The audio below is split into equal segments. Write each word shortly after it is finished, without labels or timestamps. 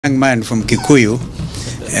Young man from Kikuyu,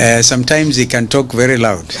 sometimes he can talk very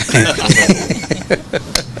loud.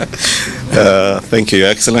 Thank you, Your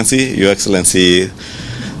Excellency. Your Excellency,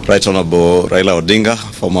 Right Honorable Raila Odinga,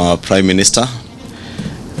 former Prime Minister.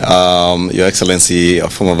 Your Excellency,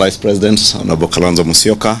 former Vice President, Honorable Kalonzo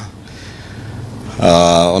Musyoka.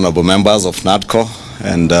 Honorable members of NADCO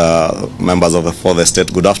and members of the Fourth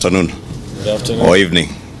Estate, good afternoon. Good afternoon. Or evening.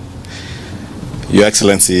 Your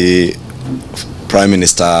Excellency, Prime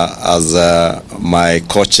Minister, as my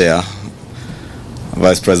co-chair,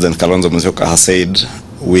 Vice President Kalonzo Musyoka has said,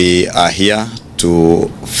 we are here to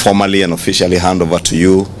formally and officially hand over to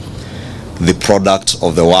you the product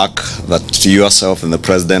of the work that yourself and the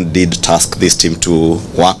President did task this team to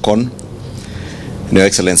work on. Your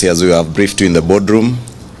Excellency, as we have briefed you in the boardroom,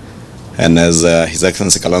 and as His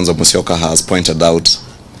Excellency Kalonzo Musyoka has pointed out,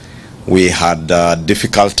 we had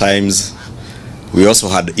difficult times. We also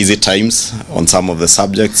had easy times on some of the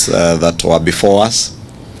subjects that were before us.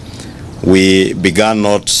 We began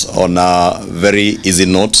not on a very easy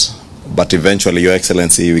note, but eventually, Your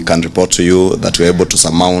Excellency, we can report to you that we were able to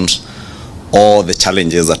surmount all the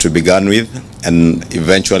challenges that we began with and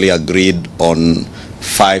eventually agreed on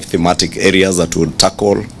 5 thematic areas that we would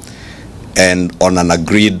tackle and on an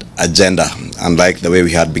agreed agenda, unlike the way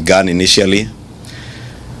we had begun initially.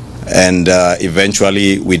 And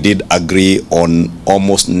eventually we did agree on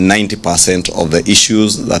almost 90% of the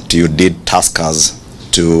issues that you did task us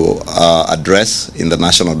to address in the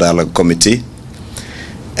National Dialogue Committee.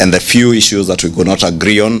 And the few issues that we could not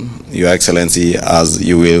agree on, Your Excellency, as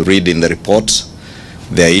you will read in the report,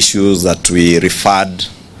 there are issues that we referred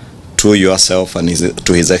to yourself and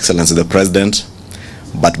to His Excellency the President.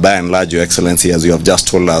 But by and large, Your Excellency, as you have just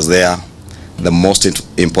told us there, the most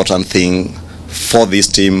important thing for this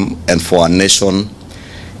team and for our nation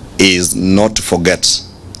is not to forget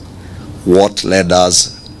what led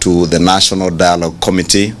us to the National Dialogue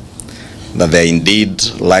Committee, that there are indeed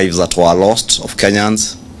lives that were lost of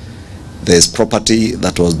Kenyans, there is property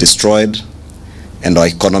that was destroyed, and our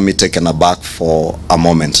economy taken aback for a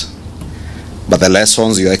moment. But the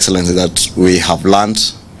lessons, Your Excellency, that we have learned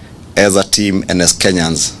as a team and as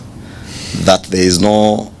Kenyans, that there is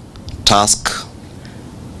no task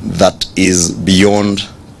that is beyond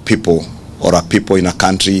people or a people in a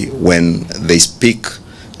country when they speak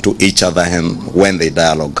to each other and when they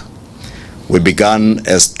dialogue. We began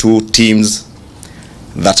as 2 teams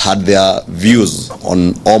that had their views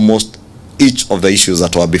on almost each of the issues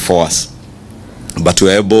that were before us. But we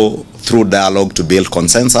were able, through dialogue, to build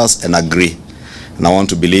consensus and agree. And I want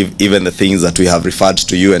to believe even the things that we have referred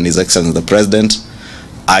to you and His Excellency the President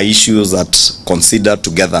are issues that, considered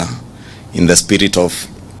together in the spirit of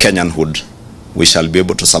Kenyanhood, we shall be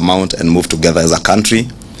able to surmount and move together as a country.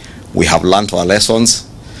 We have learned our lessons,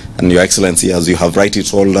 and Your Excellency, as you have rightly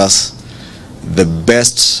told us, the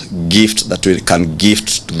best gift that we can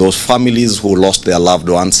gift to those families who lost their loved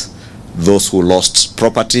ones, those who lost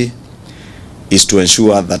property, is to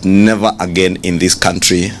ensure that never again in this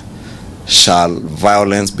country shall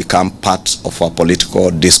violence become part of our political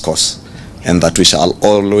discourse, and that we shall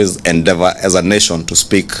always endeavor as a nation to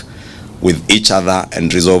speak with each other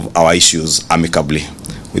and resolve our issues amicably.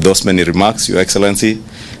 With those many remarks, Your Excellency,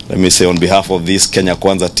 let me say on behalf of this Kenya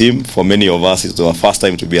Kwanza team, for many of us it's our first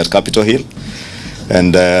time to be at Capitol Hill,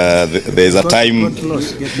 and there is a time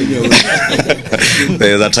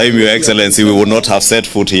there is a time, Your Excellency, we would not have set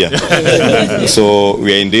foot here. So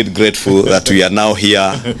we are indeed grateful that we are now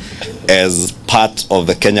here as part of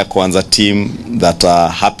the Kenya Kwanza team that are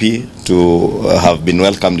happy to have been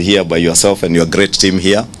welcomed here by yourself and your great team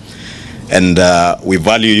here. And we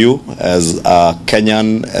value you as a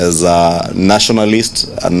Kenyan, as a nationalist,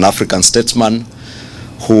 an African statesman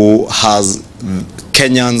who has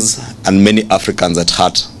Kenyans and many Africans at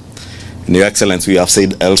heart. And Your Excellency, we have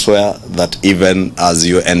said elsewhere that even as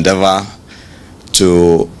you endeavor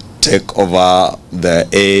to take over the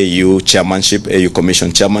AU chairmanship, AU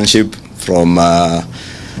Commission chairmanship from the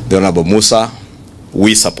Honorable Musa,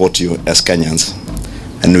 we support you as Kenyans.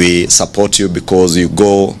 And we support you because you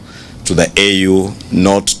go to the AU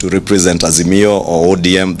not to represent Azimio or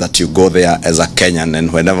ODM, that you go there as a Kenyan.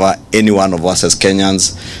 And whenever any one of us as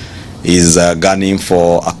Kenyans is gunning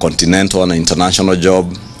for a continental and international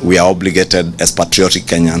job, we are obligated as patriotic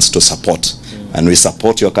Kenyans to support. And we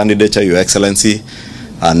support your candidature, Your Excellency.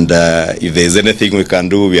 And if there is anything we can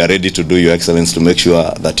do, we are ready to do, Your Excellency, to make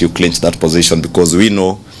sure that you clinch that position, because we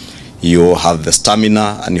know you have the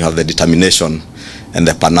stamina and you have the determination and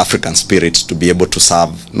the Pan-African spirit to be able to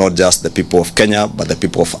serve not just the people of Kenya, but the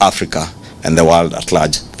people of Africa and the world at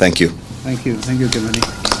large. Thank you. Thank you, Kimani.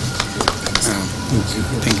 Thank you.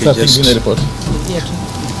 Thank you. Just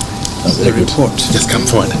the report. Just come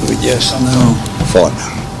forward. We just now. Forward.